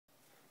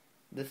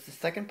This is the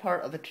second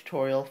part of the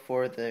tutorial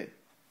for the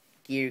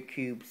gear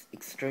cubes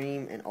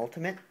Extreme and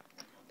Ultimate.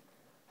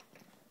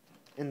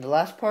 In the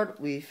last part,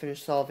 we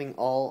finished solving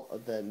all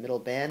of the middle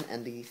band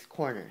and these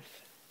corners.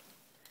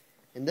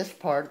 In this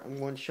part, I'm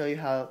going to show you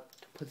how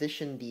to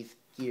position these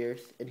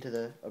gears into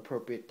the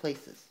appropriate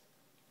places.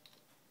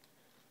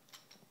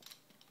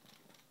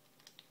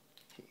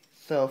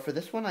 So for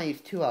this one, I use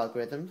two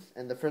algorithms,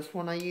 and the first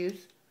one I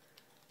use,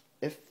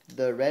 if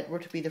the red were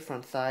to be the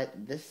front side,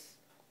 this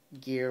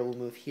gear will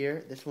move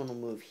here, this one will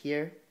move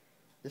here,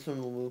 this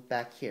one will move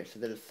back here, so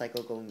there's a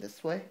cycle going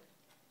this way.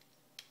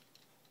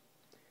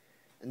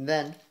 And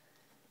then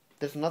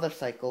there's another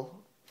cycle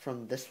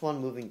from this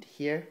one moving to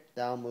here,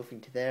 that one moving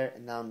to there,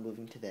 and that one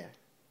moving to there.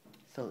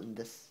 So in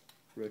this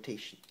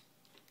rotation.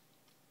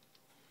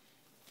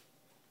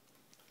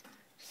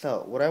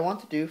 So what I want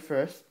to do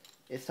first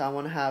is I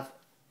want to have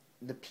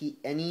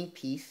any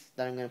piece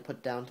that I'm going to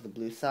put down to the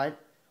blue side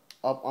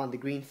up on the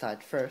green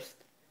side first.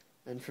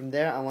 And from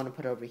there I want to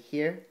put it over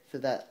here so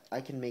that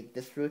I can make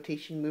this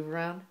rotation move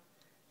around.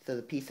 So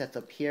the piece that's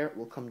up here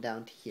will come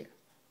down to here.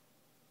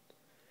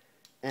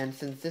 And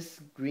since this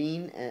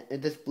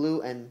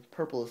blue and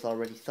purple is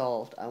already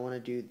solved, I want to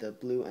do the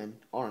blue and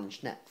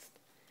orange next.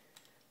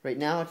 Right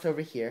now it's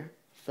over here,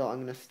 so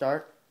I'm going to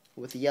start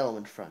with the yellow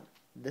in front.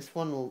 This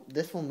will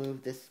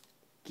move this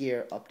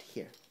gear up to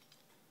here.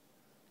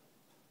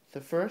 So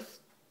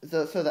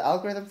the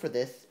algorithm for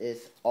this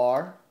is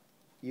R,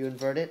 U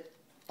inverted,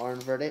 R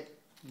inverted,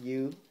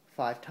 U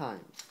 5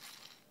 times.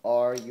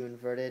 R, U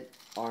inverted,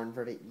 R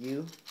inverted,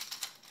 U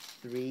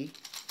 3,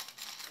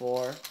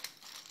 4,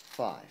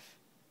 5.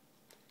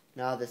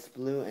 Now this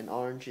blue and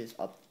orange is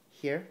up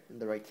here in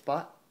the right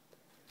spot.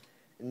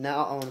 And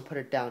now I want to put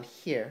it down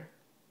here.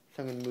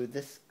 So I'm going to move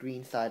this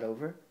green side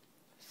over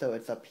so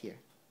it's up here.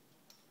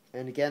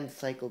 And again, the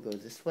cycle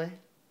goes this way.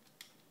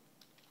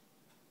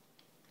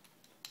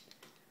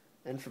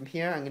 And from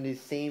here, I'm going to do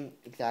the same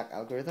exact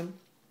algorithm.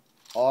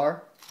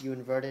 R, U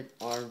inverted,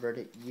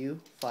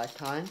 U 5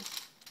 times.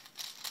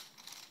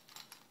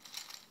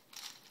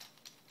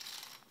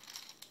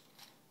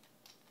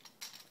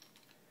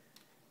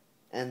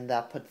 And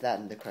that puts that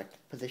in the correct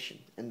position.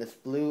 And this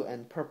blue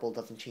and purple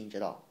doesn't change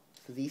at all.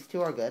 So these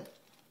two are good.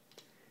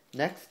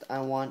 Next, I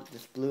want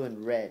this blue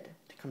and red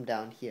to come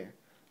down here.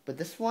 But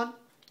this one,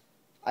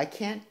 I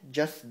can't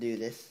just do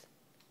this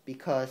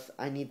because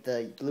I need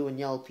the blue and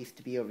yellow piece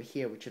to be over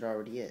here, which it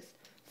already is.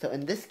 So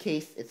in this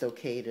case, it's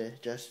okay to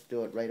just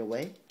do it right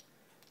away.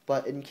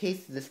 But in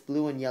case this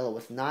blue and yellow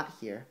was not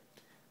here,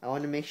 I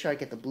want to make sure I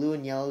get the blue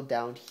and yellow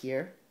down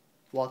here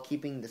while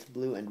keeping this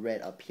blue and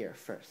red up here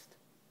first.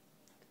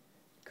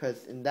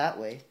 Because in that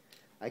way,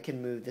 I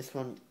can move this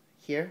one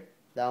here,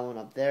 that one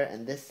up there,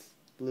 and this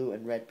blue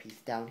and red piece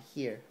down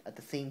here at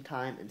the same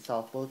time and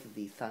solve both of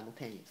these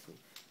simultaneously.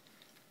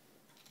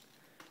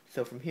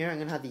 So from here, I'm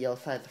going to have the yellow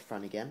side at the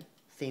front again.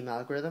 Same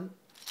algorithm.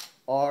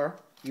 R,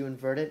 U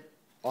inverted,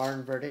 R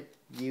inverted,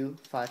 U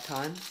 5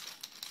 times.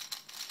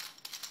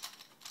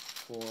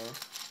 4,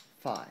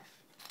 5.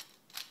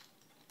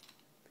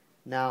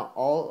 Now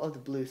all of the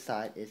blue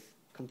side is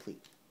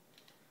complete.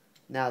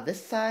 Now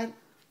this side,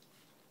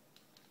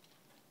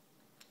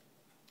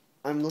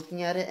 I'm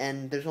looking at it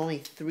and there's only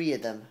 3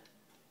 of them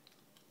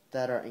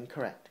that are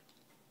incorrect.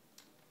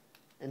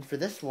 And for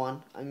this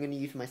one, I'm going to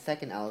use my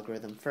second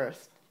algorithm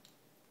first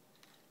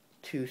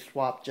to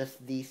swap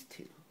just these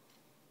two.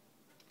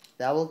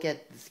 That will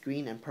get this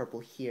green and purple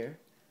here,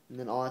 and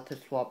then all I have to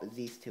swap is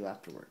these two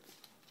afterwards.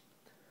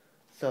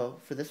 So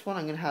for this one,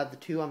 I'm going to have the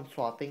two I'm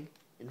swapping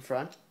in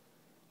front.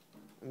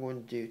 I'm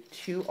going to do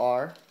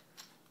 2R,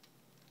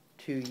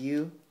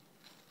 2U,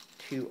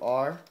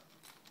 2R,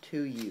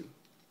 2U.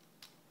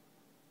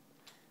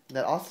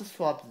 That also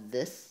swaps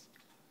this,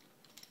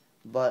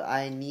 but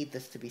I need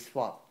this to be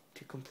swapped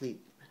to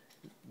complete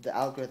the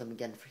algorithm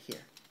again for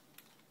here.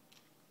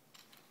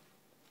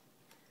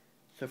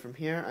 So from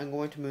here, I'm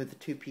going to move the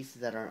two pieces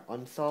that are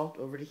unsolved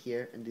over to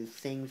here and do the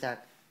same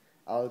exact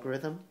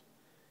algorithm,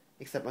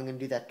 except I'm going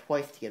to do that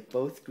twice to get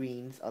both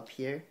greens up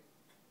here,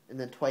 and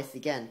then twice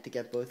again to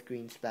get both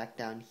greens back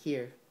down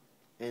here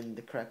in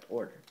the correct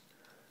order.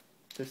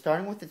 So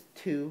starting with the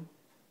two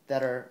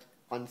that are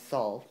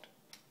unsolved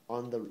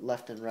on the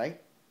left and right,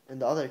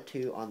 and the other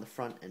two on the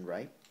front and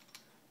right,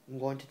 I'm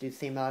going to do the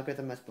same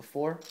algorithm as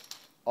before.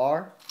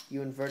 R,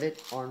 U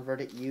inverted, R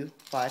inverted, U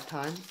 5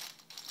 times.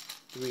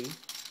 3,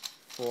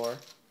 4,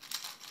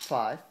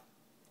 5,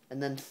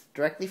 and then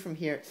directly from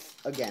here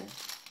again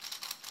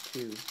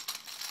 2,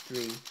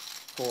 3,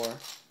 4,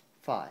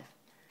 5.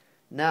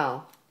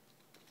 Now,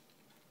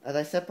 as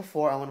I said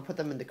before, I want to put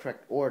them in the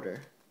correct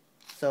order.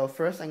 So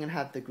first I'm going to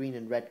have the green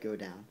and red go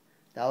down.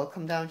 That will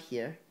come down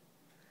here,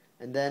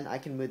 and then I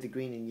can move the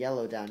green and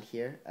yellow down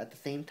here. At the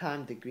same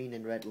time, the green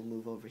and red will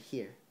move over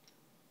here.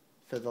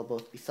 So they'll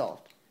both be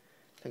solved.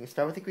 So I'm going to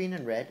start with the green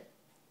and red,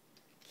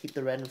 keep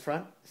the red in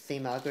front,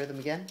 same algorithm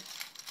again.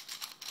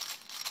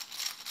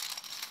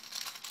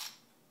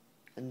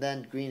 And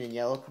then green and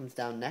yellow comes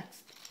down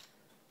next.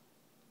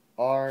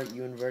 R,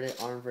 U inverted,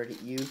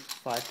 U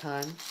 5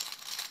 times.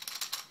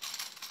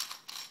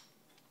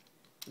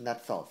 and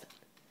that solves it.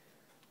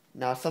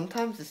 Now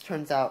sometimes this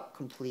turns out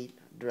complete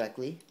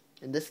directly.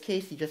 In this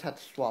case, you just have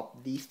to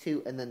swap these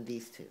two and then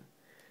these two.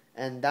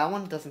 And that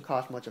one doesn't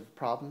cause much of a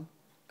problem,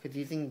 because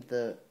using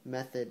the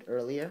method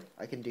earlier,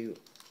 I can do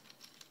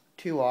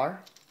 2R,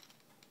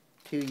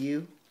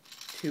 2U,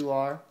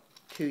 2R,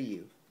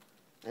 2U.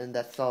 And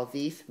that solves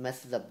these,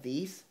 messes up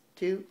these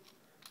two.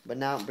 But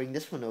now bring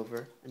this one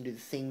over and do the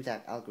same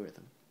exact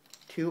algorithm.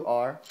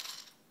 2R,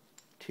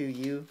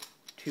 2U,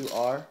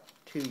 2R,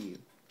 2U.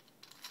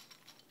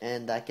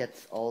 And that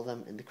gets all of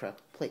them in the correct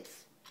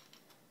place.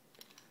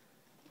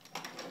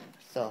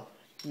 So,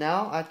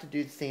 now I have to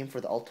do the same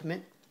for the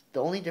ultimate.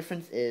 The only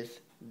difference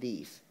is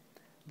these.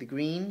 The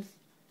greens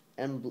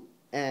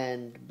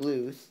and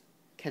blues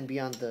can be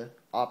on the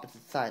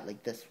opposite side,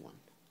 like this one.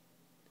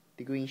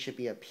 The green should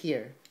be up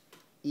here,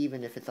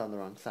 even if it's on the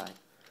wrong side.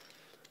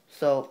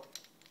 So,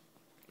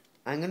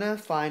 I'm going to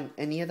find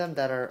any of them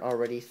that are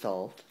already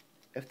solved,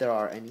 if there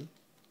are any.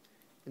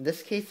 In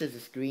this case, there's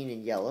this green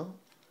and yellow.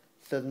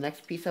 So the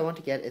next piece I want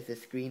to get is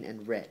this green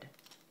and red.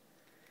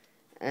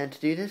 And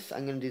to do this,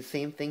 I'm going to do the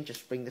same thing,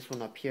 just bring this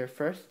one up here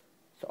first.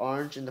 So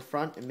orange in the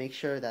front, and make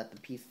sure that the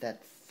piece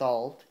that's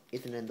solved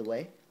isn't in the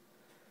way.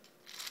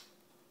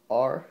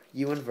 R,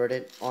 U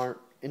inverted, R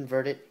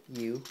inverted,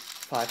 U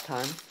 5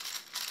 times.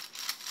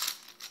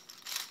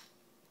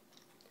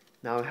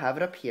 Now I have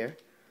it up here.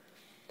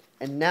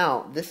 And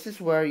now, this is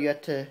where you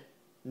have to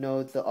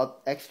know the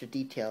extra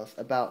details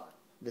about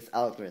this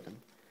algorithm.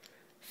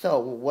 So,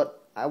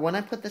 when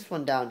I put this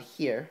one down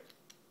here,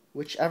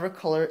 whichever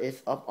color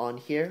is up on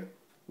here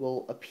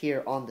will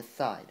appear on the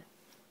side.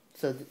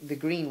 So the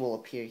green will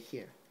appear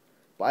here.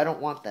 But I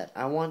don't want that.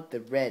 I want the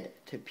red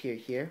to appear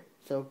here.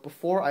 So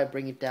before I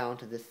bring it down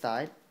to this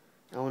side,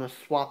 I want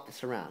to swap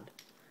this around.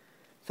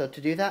 So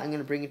to do that, I'm going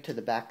to bring it to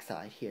the back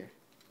side here.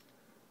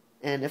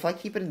 And if I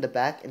keep it in the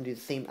back and do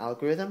the same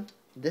algorithm,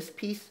 this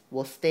piece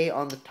will stay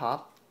on the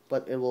top,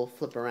 but it will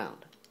flip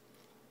around.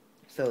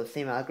 So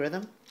same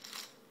algorithm.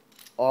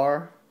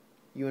 R,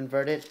 U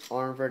inverted,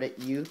 R inverted,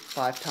 U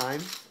 5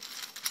 times.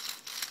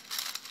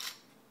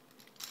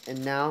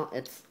 And now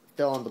it's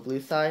still on the blue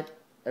side.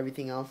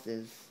 Everything else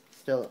is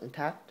still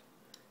intact.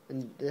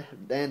 And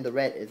then the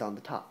red is on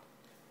the top.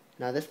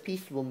 Now this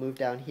piece will move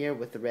down here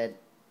with the red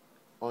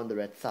on the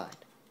red side.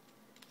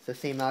 So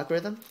same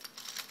algorithm.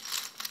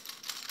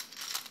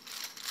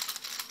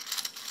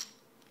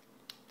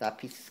 That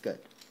piece is good.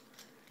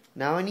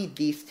 Now I need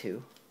these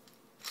two.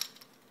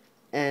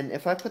 And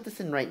if I put this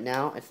in right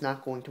now, it's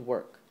not going to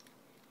work.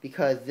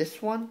 Because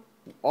this one,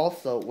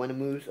 also, when it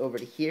moves over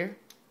to here,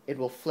 it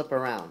will flip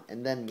around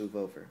and then move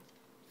over.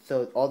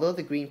 So although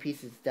the green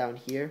piece is down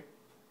here,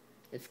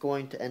 it's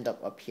going to end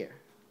up here.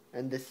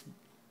 And this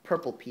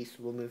purple piece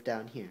will move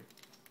down here.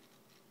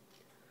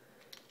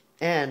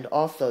 And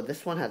also,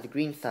 this one has the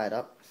green side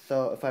up,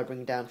 so if I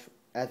bring it down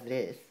as it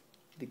is,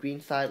 the green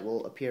side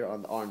will appear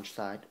on the orange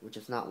side, which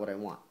is not what I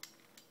want.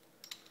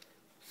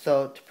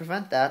 So to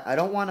prevent that, I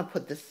don't want to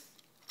put this...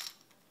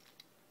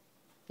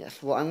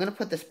 Yes, well, I'm going to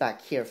put this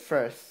back here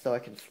first so I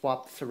can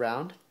swap this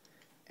around.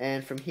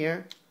 And from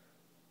here,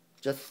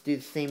 just do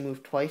the same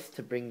move twice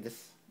to bring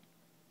this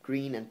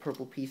green and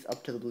purple piece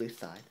up to the blue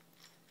side.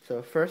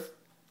 So first,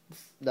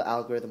 the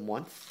algorithm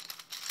once.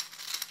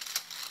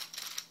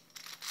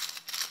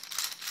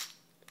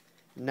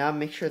 Now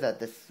make sure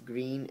that this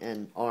green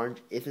and orange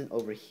isn't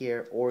over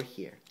here or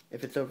here.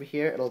 If it's over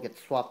here, it'll get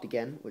swapped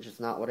again, which is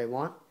not what I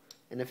want.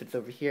 And if it's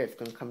over here, it's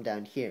going to come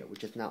down here,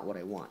 which is not what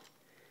I want.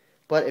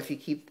 But if you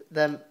keep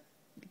the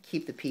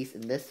piece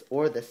in this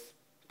or this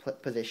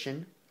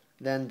position,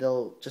 then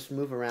they'll just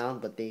move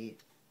around, but they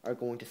are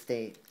going to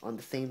stay on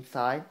the same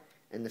side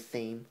and the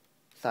same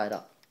side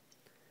up.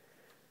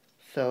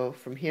 So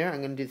from here,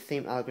 I'm going to do the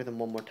same algorithm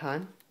one more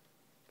time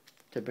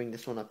to bring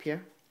this one up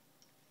here.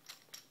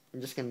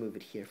 I'm just going to move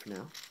it here for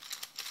now.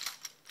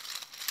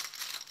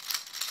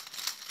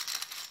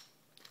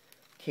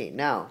 Okay,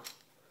 now,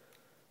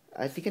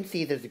 as you can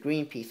see, there's a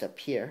green piece up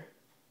here.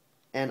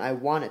 And I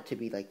want it to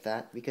be like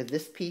that because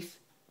this piece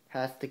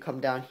has to come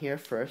down here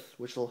first,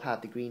 which will have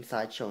the green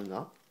side showing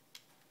up.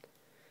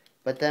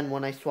 But then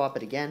when I swap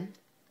it again,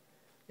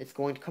 it's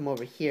going to come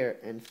over here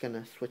and it's going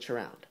to switch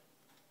around.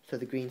 So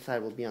the green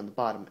side will be on the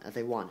bottom as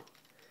I want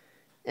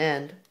it.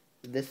 And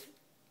this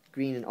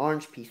green and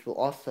orange piece will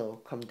also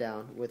come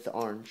down with the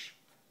orange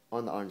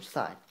on the orange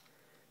side.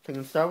 So I'm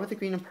going to start with the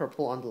green and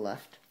purple on the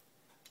left.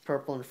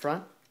 Purple in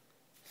front,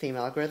 same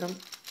algorithm.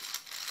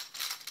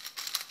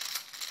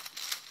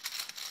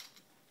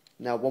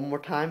 Now one more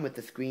time with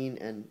this green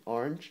and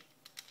orange.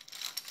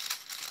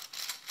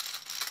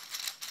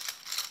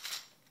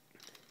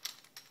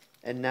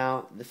 And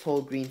now this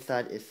whole green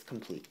side is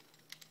complete.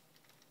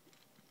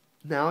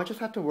 Now I just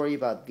have to worry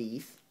about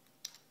these.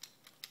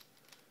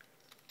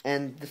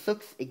 And this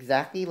looks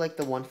exactly like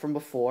the one from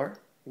before,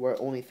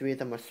 where only 3 of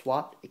them are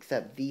swapped,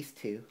 except these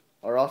 2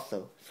 are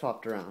also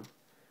swapped around.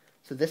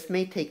 So this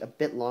may take a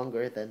bit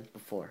longer than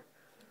before.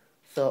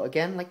 So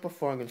again, like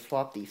before, I'm going to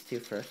swap these 2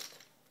 first.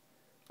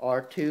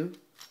 R2,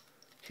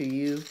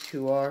 2U,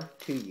 2R,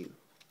 2U.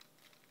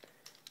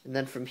 And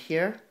then from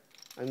here,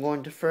 I'm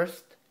going to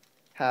first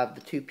have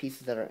the two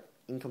pieces that are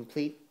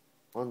incomplete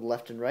on the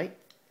left and right,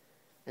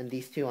 and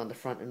these two on the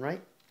front and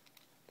right.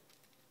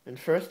 And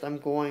first I'm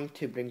going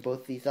to bring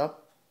both these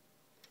up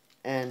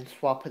and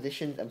swap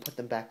positions and put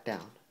them back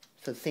down.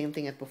 So same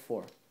thing as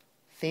before.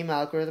 Same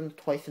algorithm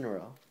twice in a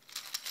row.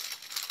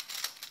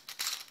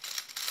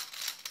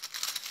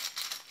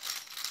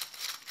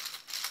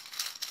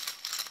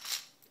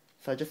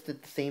 So I just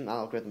did the same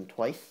algorithm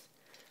twice.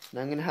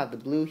 Now I'm going to have the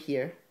blue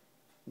here,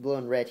 blue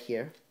and red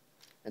here,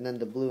 and then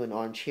the blue and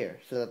orange here,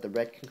 so that the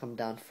red can come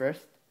down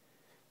first.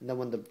 And then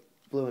when the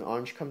blue and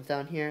orange comes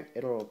down here,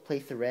 it'll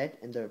replace the red,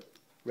 and the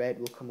red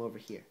will come over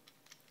here.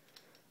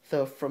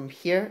 So from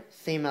here,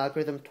 same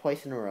algorithm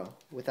twice in a row,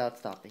 without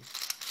stopping.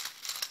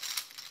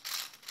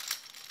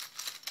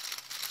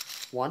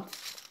 Once.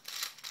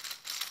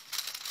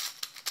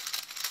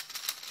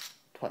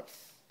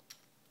 Twice.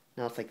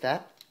 Now it's like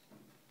that.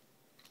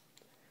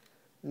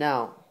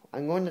 Now,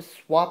 I'm going to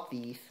swap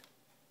these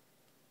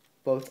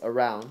both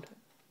around,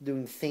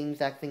 doing the same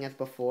exact thing as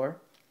before.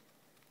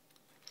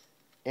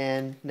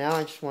 And now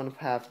I just want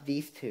to have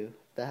these two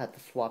that have the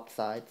swapped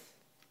sides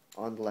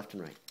on the left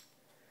and right.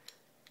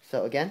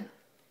 So again,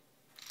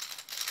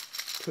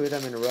 two of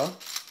them in a row.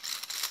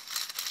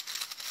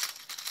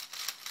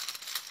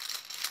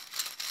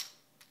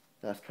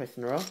 That's twice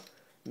in a row.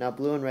 Now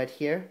blue and red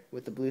here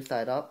with the blue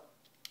side up,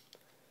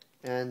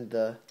 and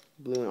the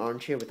blue and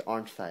orange here with the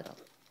orange side up.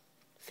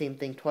 Same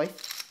thing twice.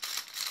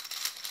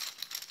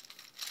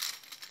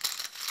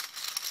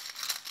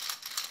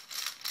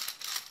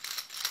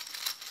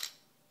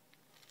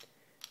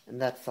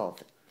 And that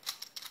solves it.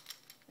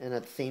 And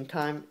at the same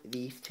time,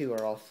 these two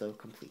are also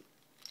complete.